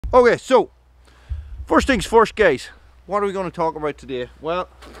Okay, so first things first, guys. What are we going to talk about today? Well,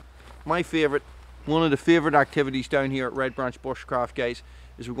 my favorite, one of the favorite activities down here at Red Branch Bushcraft, guys,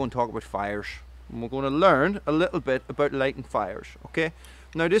 is we're going to talk about fires. And we're going to learn a little bit about lighting fires. Okay.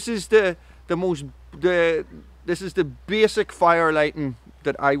 Now this is the basic fire lighting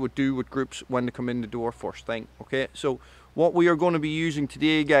that I would do with groups when they come in the door first thing. Okay. So what we are going to be using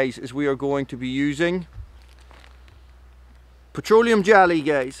today, guys, is we are going to be using petroleum jelly,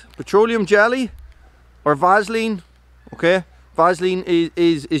 guys. Petroleum jelly or Vaseline. Okay. Vaseline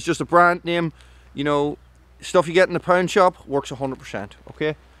is just a brand name. You know, stuff you get in the pound shop, works 100%.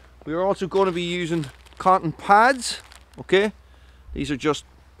 Okay. We are also going to be using cotton pads. Okay. These are just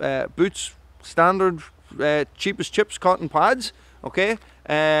Boots standard cheapest chips cotton pads. Okay.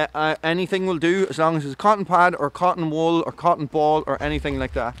 Anything will do as long as it's a cotton pad or cotton wool or cotton ball or anything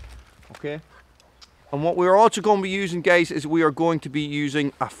like that. Okay. And what we're also going to be using, guys, is we are going to be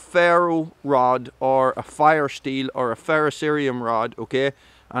using a ferro rod or a fire steel or a ferrocerium rod. Okay.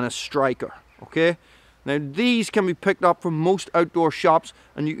 And a striker. Okay. Now these can be picked up from most outdoor shops,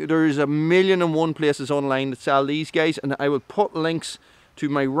 and there's a million and one places online that sell these, guys, and I will put links to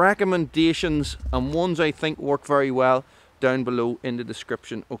my recommendations and ones I think work very well down below in the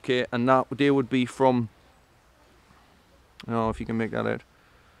description. Okay, and that they would be from, oh, if you can make that out,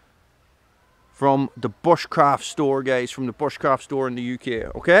 from the Bushcraft store, guys, from the Bushcraft store in the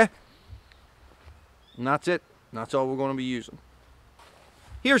UK. Okay, and that's it. That's all we're going to be using.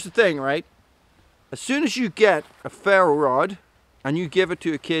 Here's the thing, right? As soon as you get a ferro rod and you give it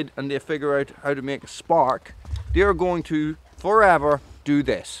to a kid and they figure out how to make a spark, they're going to forever do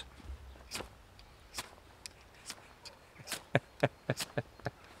this.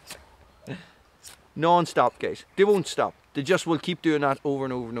 Non-stop, guys. They won't stop. They just will keep doing that over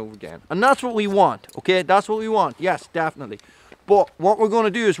and over and over again. And that's what we want, okay? That's what we want. Yes, definitely. But what we're going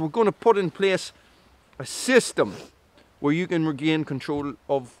to do is we're going to put in place a system where you can regain control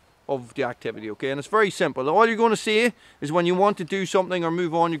of the activity, okay? And it's very simple. All you're going to see is when you want to do something or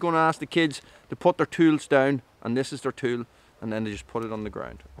move on, you're going to ask the kids to put their tools down, and this is their tool, and then they just put it on the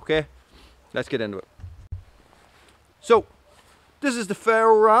ground, okay? Let's get into it. So this is the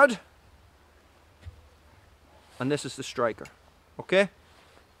ferro rod and this is the striker, okay?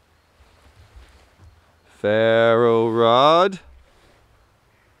 Ferro rod,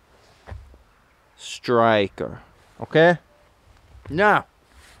 striker, okay? Now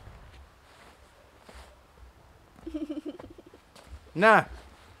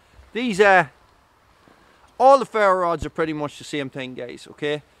these all the ferro rods are pretty much the same thing, guys,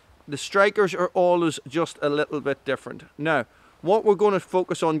 okay? The strikers are always just a little bit different. Now, what we're going to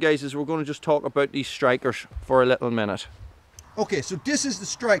focus on, guys, is we're going to just talk about these strikers for a little minute. Okay, so this is the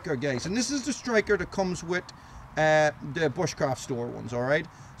striker, guys, and this is the striker that comes with the Bushcraft store ones, alright?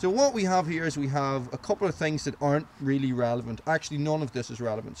 So what we have here is we have a couple of things that aren't really relevant. Actually, none of this is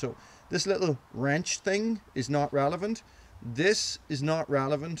relevant. So this little wrench thing is not relevant. This is not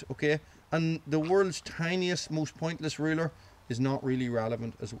relevant, okay? And the world's tiniest, most pointless ruler is not really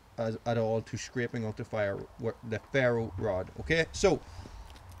relevant at all to scraping out the ferro rod, okay? So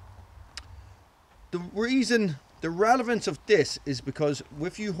the relevance of this is because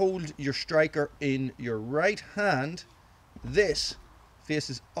if you hold your striker in your right hand, this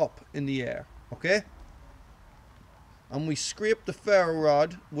faces up in the air, okay? And we scrape the ferro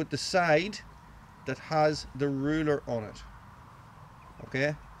rod with the side that has the ruler on it,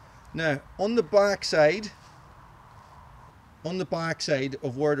 okay? Now on the back side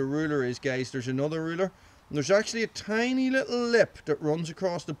of where the ruler is, guys, there's another ruler, and there's actually a tiny little lip that runs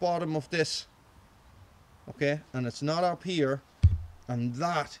across the bottom of this, okay? And it's not up here, and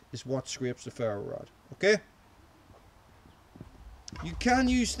that is what scrapes the ferro rod, okay? You can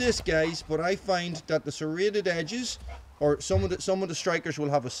use this, guys, but I find that the serrated edges, or some of the strikers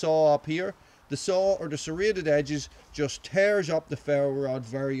will have a saw up here. The saw or the serrated edges just tears up the ferro rod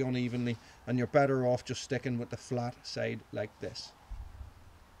very unevenly, and you're better off just sticking with the flat side like this.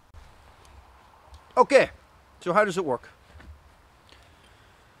 Okay, so how does it work?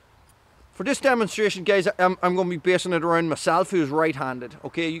 For this demonstration, guys, I'm going to be basing it around myself, who's right-handed.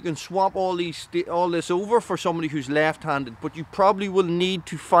 Okay, you can swap all this over for somebody who's left-handed, but you probably will need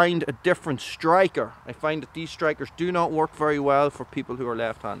to find a different striker. I find that these strikers do not work very well for people who are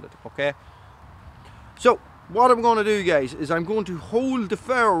left-handed. Okay. So what I'm going to do, guys, is I'm going to hold the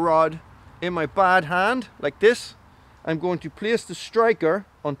ferro rod in my bad hand like this. I'm going to place the striker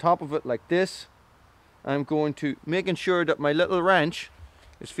on top of it like this. I'm going to making sure that my little wrench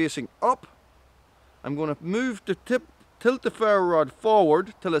is facing up. I'm going to move the tilt the ferro rod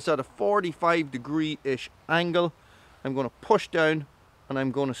forward till it's at a 45-degree-ish angle. I'm going to push down and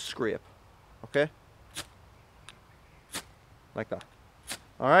I'm going to scrape. Okay? Like that.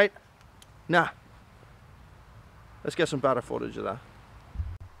 Alright? Now, let's get some better footage of that.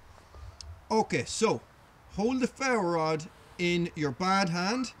 Okay, so hold the ferro rod in your bad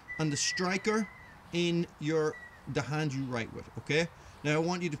hand and the striker in the hand you write with, okay? Now I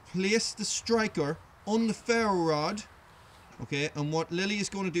want you to place the striker on the ferro rod, okay? And what Lily is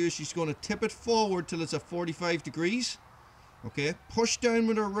going to do is she's going to tip it forward till it's at 45 degrees, okay? Push down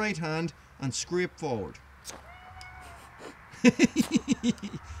with her right hand and scrape forward.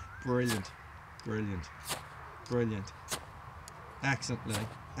 Brilliant, brilliant, brilliant. Excellent, Lily,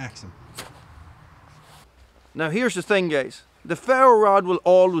 excellent. Now here's the thing, guys. The ferro rod will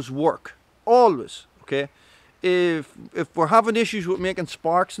always work, always, okay? If we're having issues with making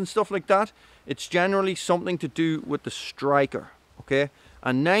sparks and stuff like that, it's generally something to do with the striker, okay?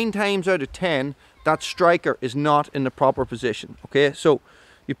 And 9 times out of 10, that striker is not in the proper position, okay? So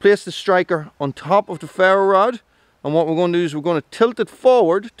you place the striker on top of the ferro rod, and what we're going to do is we're going to tilt it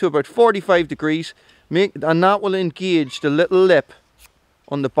forward to about 45 degrees, and that will engage the little lip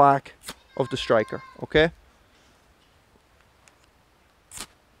on the back of the striker, okay?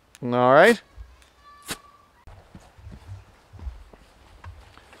 Alright.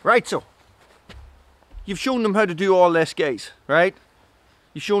 Right, so you've shown them how to do all this, guys, right?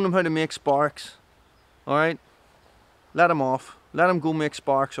 You've shown them how to make sparks, alright? Let them off. Let them go make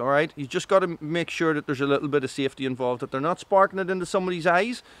sparks, alright? You just got to make sure that there's a little bit of safety involved, that they're not sparking it into somebody's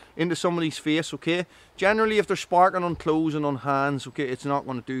eyes, into somebody's face, okay? Generally, if they're sparking on clothes and on hands, okay, it's not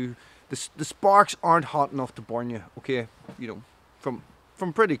going to do... The sparks aren't hot enough to burn you, okay? You know, from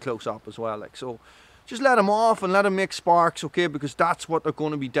pretty close up as well, like, so just let them off and let them make sparks, okay, because that's what they're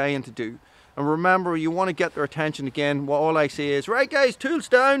going to be dying to do. And remember, you want to get their attention again. What all I say is, right guys, tools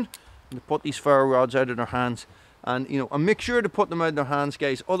down, and put these ferro rods out of their hands, and you know, and make sure to put them out of their hands,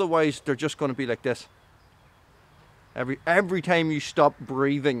 guys, otherwise they're just going to be like this. Every time you stop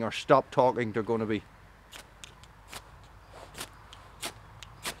breathing or stop talking, they're going to be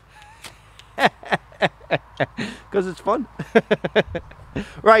because it's fun.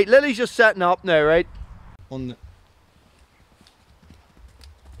 Right, Lily's just setting up now, right? On the...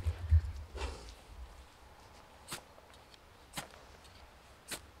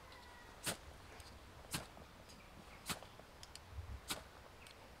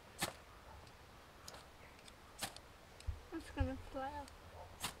 It's gonna fly up.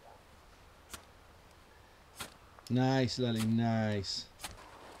 Nice, Lily, nice.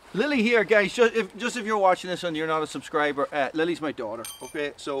 Lily here, guys, just if you're watching this and you're not a subscriber, Lily's my daughter,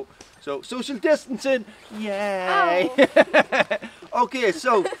 okay? So social distancing, yay! Oh. Okay,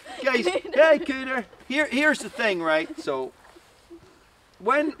 so guys, hey Cooter, here's the thing, right? So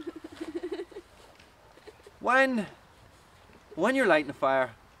when you're lighting a fire,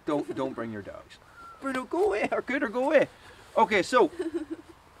 don't bring your dogs. Bruno, go away, or Cooter, go away. Okay, so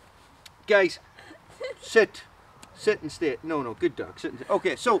guys, sit and stay. No, good dog. Sit and stay.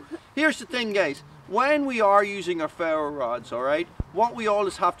 Okay, so here's the thing, guys. When we are using our ferro rods, all right, what we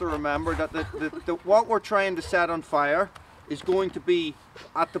always have to remember that what we're trying to set on fire is going to be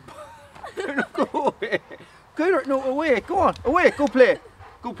at the. No, go away. Cooter, no, away. Go on, away. Go play.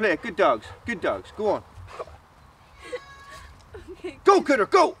 Go play. Good dogs. Good dogs. Go on. Okay, go, Cooter.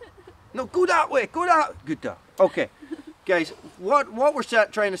 Go. No, go that way. Go that. Good dog. Okay. Guys, what we're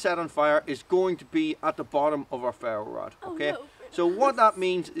trying to set on fire is going to be at the bottom of our ferro rod, okay? Oh, no. So what that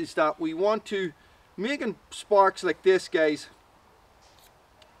means is that we want to, making sparks like this, guys,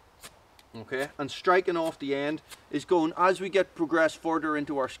 okay, and striking off the end is going, as we progress further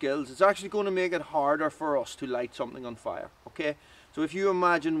into our skills, it's actually going to make it harder for us to light something on fire, okay? So if you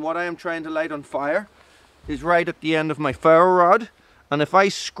imagine what I am trying to light on fire is right at the end of my ferro rod, and if I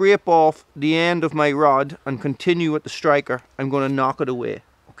scrape off the end of my rod and continue with the striker, I'm going to knock it away,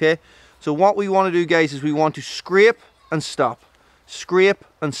 okay? So what we want to do, guys, is we want to scrape and stop. Scrape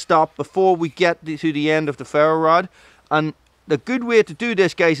and stop before we get to the end of the ferro rod. And the good way to do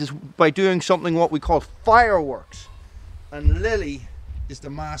this, guys, is by doing something what we call fireworks. And Lily is the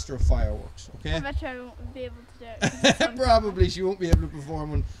master of fireworks, okay? I bet I won't be able to do it. Probably she won't be able to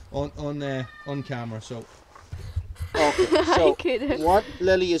perform on camera, so... Okay, so what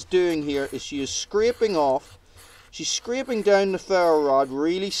Lily is doing here is she is scraping off, she's scraping down the ferro rod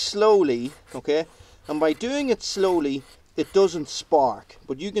really slowly, okay, and by doing it slowly it doesn't spark,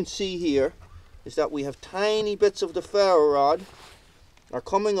 but you can see here is that we have tiny bits of the ferro rod are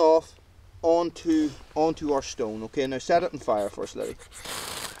coming off onto our stone, okay. Now set it on fire first, Lily.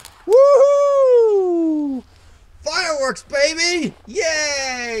 Woohoo! Fireworks, baby!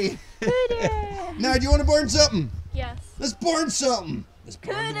 Yay! Now do you want to burn something? Yes. Let's burn something. has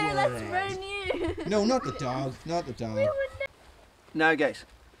burned the Cooter, world. let's burn you. No, not the dog. Not the dog. We would Now, guys,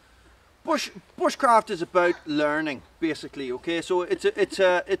 bushcraft is about learning, basically. Okay, so it's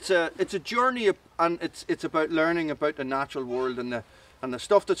a journey, and it's about learning about the natural world and the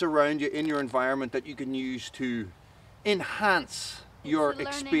stuff that's around you in your environment that you can use to enhance your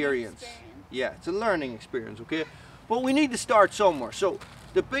experience. Yeah, it's a learning experience. Okay, but we need to start somewhere. So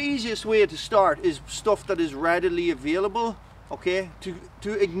the easiest way to start is stuff that is readily available. Okay,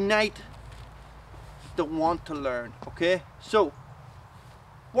 to ignite the want to learn. Okay, so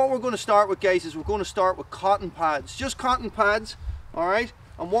what we're going to start with, guys, is we're going to start with cotton pads, just cotton pads. All right,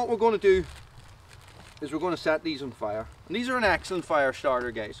 and what we're going to do is we're going to set these on fire, and these are an excellent fire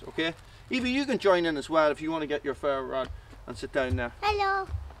starter, guys. Okay, Evie, you can join in as well if you want to get your ferro rod and sit down there. Hello.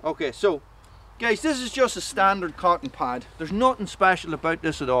 Okay, so guys, this is just a standard cotton pad. There's nothing special about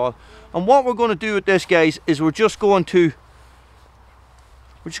this at all. And what we're going to do with this, guys, is we're just going to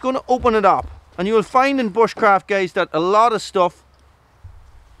open it up. And you will find in bushcraft, guys, that a lot of stuff,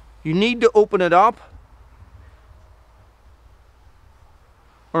 you need to open it up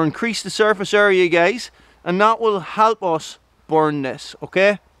or increase the surface area, guys, and that will help us burn this.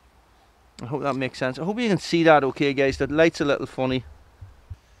 Okay, I hope that makes sense. I hope you can see that okay, guys. That light's a little funny.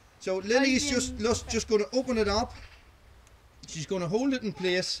 So Lily is just going to open it up. She's going to hold it in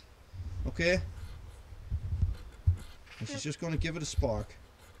place, okay, and she's just going to give it a spark.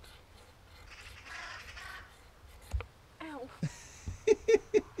 Ow.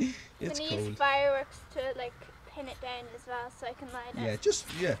 It's we cold. need fireworks to like pin it down as well, so I can light it.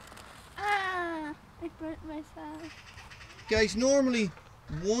 Yeah. Ah, I burnt myself. Guys, normally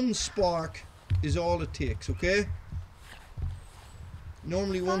one spark is all it takes, okay?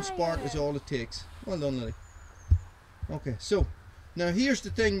 Normally one spark is all it takes. Well done, Lily. Okay, so now here's the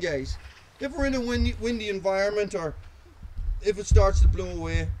thing, guys. If we're in a windy environment, or if it starts to blow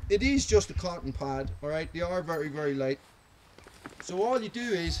away, it is just a cotton pad, alright? They are very, very light. So all you do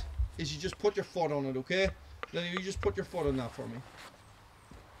is you just put your foot on it, okay? Lily, you just put your foot on that for me.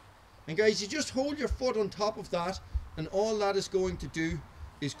 And guys, you just hold your foot on top of that, and all that is going to do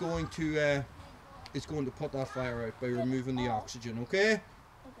is going to put that fire out by removing the oxygen, okay?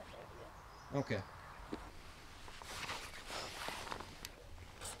 Okay.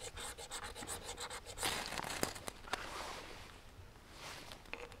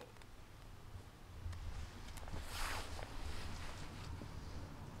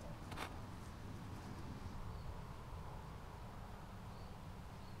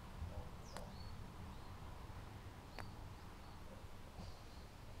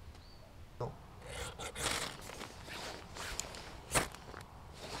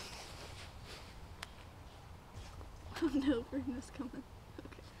 Oh no, Bruno's coming. Okay.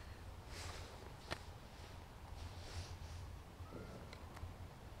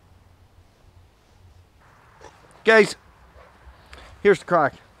 Guys, here's the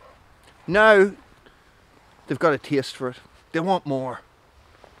crack. Now they've got a taste for it. They want more.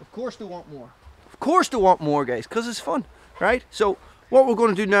 Of course they want more. Of course they want more, guys, because it's fun, right? So what we're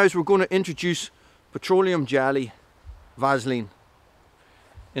going to do now is we're going to introduce petroleum jelly, Vaseline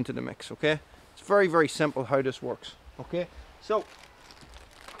into the mix, okay? It's very, very simple how this works, okay? So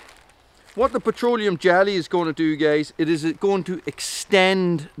what the petroleum jelly is going to do, guys, it is going to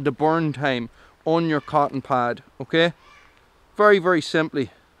extend the burn time on your cotton pad, okay? Very, very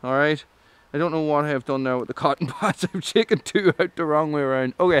simply, all right? I don't know what I have done now with the cotton pads. I've taken two out the wrong way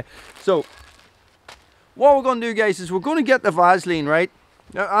around. Okay, so what we're going to do, guys, is we're going to get the Vaseline, right?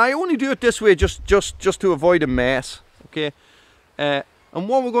 Now, I only do it this way just to avoid a mess, okay? And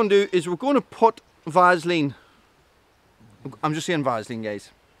what we're going to do is we're going to put Vaseline, I'm just saying Vaseline,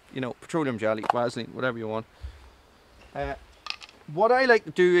 guys, you know, petroleum jelly, Vaseline, whatever you want. What I like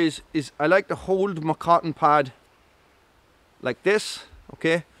to do is I like to hold my cotton pad like this,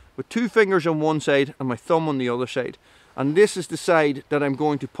 okay, with two fingers on one side and my thumb on the other side, and this is the side that I'm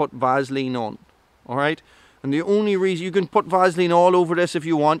going to put Vaseline on, all right? And the only reason, you can put Vaseline all over this if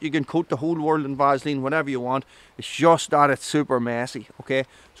you want, you can coat the whole world in Vaseline, whatever you want, it's just that it's super messy, okay?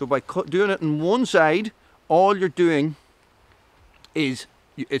 So by doing it on one side, all you're doing is,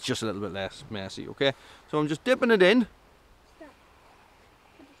 it's just a little bit less messy, okay? So I'm just dipping it in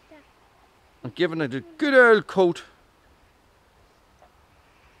and giving it a good old coat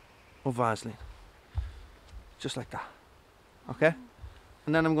of Vaseline, just like that, okay?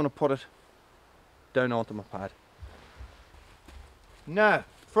 And then I'm going to put it down onto my pad. Now,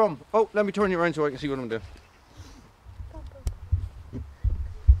 oh, let me turn you around so I can see what I'm doing.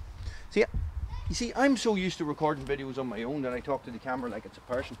 See, You see, I'm so used to recording videos on my own that I talk to the camera like it's a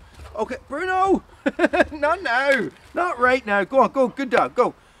person. Okay, Bruno! Not now! Not right now. Go on, go, good dog,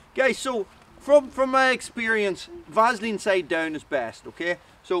 go. Guys, so from my experience, Vaseline side down is best, okay?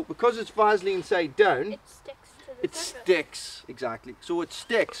 So because it's Vaseline side down, It sticks to the surface. sticks, exactly. So it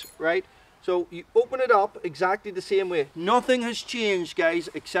sticks, right? So you open it up exactly the same way. Nothing has changed, guys,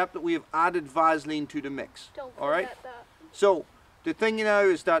 except that we have added Vaseline to the mix. Don't all right? forget that. So the thing now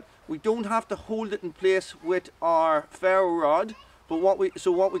is that we don't have to hold it in place with our ferro rod, but what we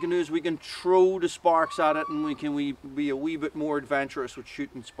can do is we can throw the sparks at it, and we can be a wee bit more adventurous with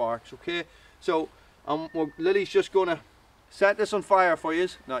shooting sparks. Okay, so Lily's just gonna set this on fire for you.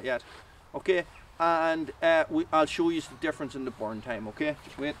 Not yet. Okay, and I'll show you the difference in the burn time. Okay,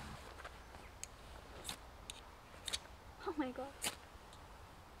 just wait. Oh my god.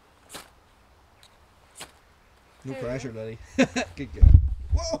 No There pressure, Lily. Good girl.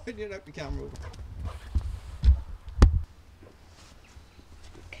 Whoa, I didn't knock the camera over.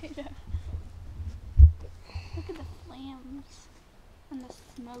 Look at the flames and the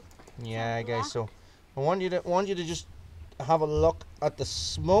smoke. Yeah, guys. So I want you to just have a look at the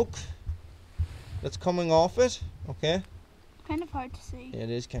smoke that's coming off it. Okay. Kind of hard to see. Yeah, it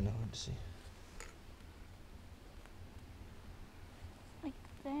is kind of hard to see. Like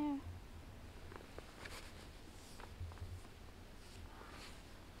there.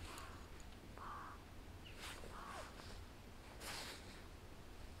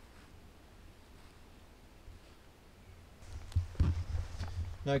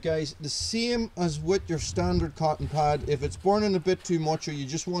 Now guys, the same as with your standard cotton pad, if it's burning a bit too much or you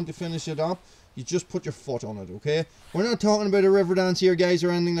just want to finish it up, you just put your foot on it, okay? We're not talking about a river dance here, guys,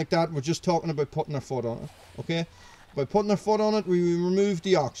 or anything like that. We're just talking about putting our foot on it, okay? By putting our foot on it, we remove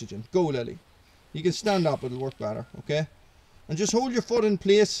the oxygen. Go, Lily. You can stand up, it'll work better, okay? And just hold your foot in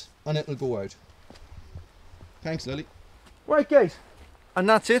place and it'll go out. Thanks, Lily. Right, guys. And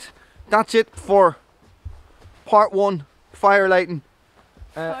that's it. That's it for part 1, fire lighting.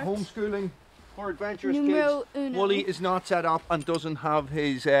 Homeschooling for adventurous Numero kids. uno. Wooly is not set up and doesn't have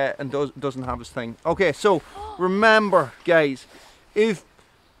his doesn't have his thing. Okay, so remember, guys, if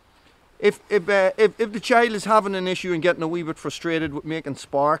the child is having an issue and getting a wee bit frustrated with making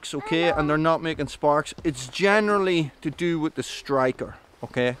sparks, okay, and they're not making sparks, it's generally to do with the striker.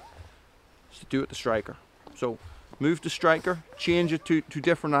 Okay, it's to do with the striker. So move the striker, change it to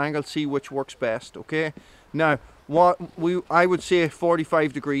different angles, see which works best. Okay, now. I would say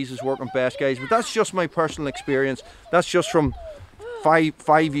 45 degrees is working best, guys, but that's just my personal experience. That's just from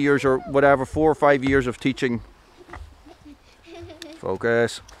five years or whatever, 4 or 5 years of teaching.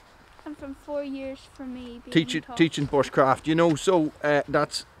 Focus. And from 4 years for me being Teaching bushcraft, you know, so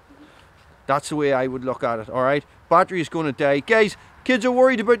that's the way I would look at it, alright? Battery is going to die. Guys, kids are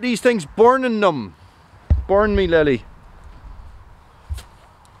worried about these things burning them. Burn me, Lily.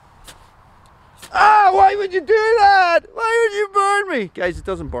 Ah, why would you do that? Why would you burn me? Guys, it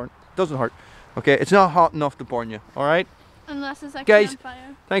doesn't burn. It doesn't hurt. Okay, it's not hot enough to burn you, alright? Unless it's like Guys,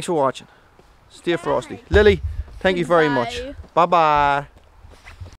 campfire. thanks for watching. Stay frosty. Lily, thank you very much. Bye. Bye-bye.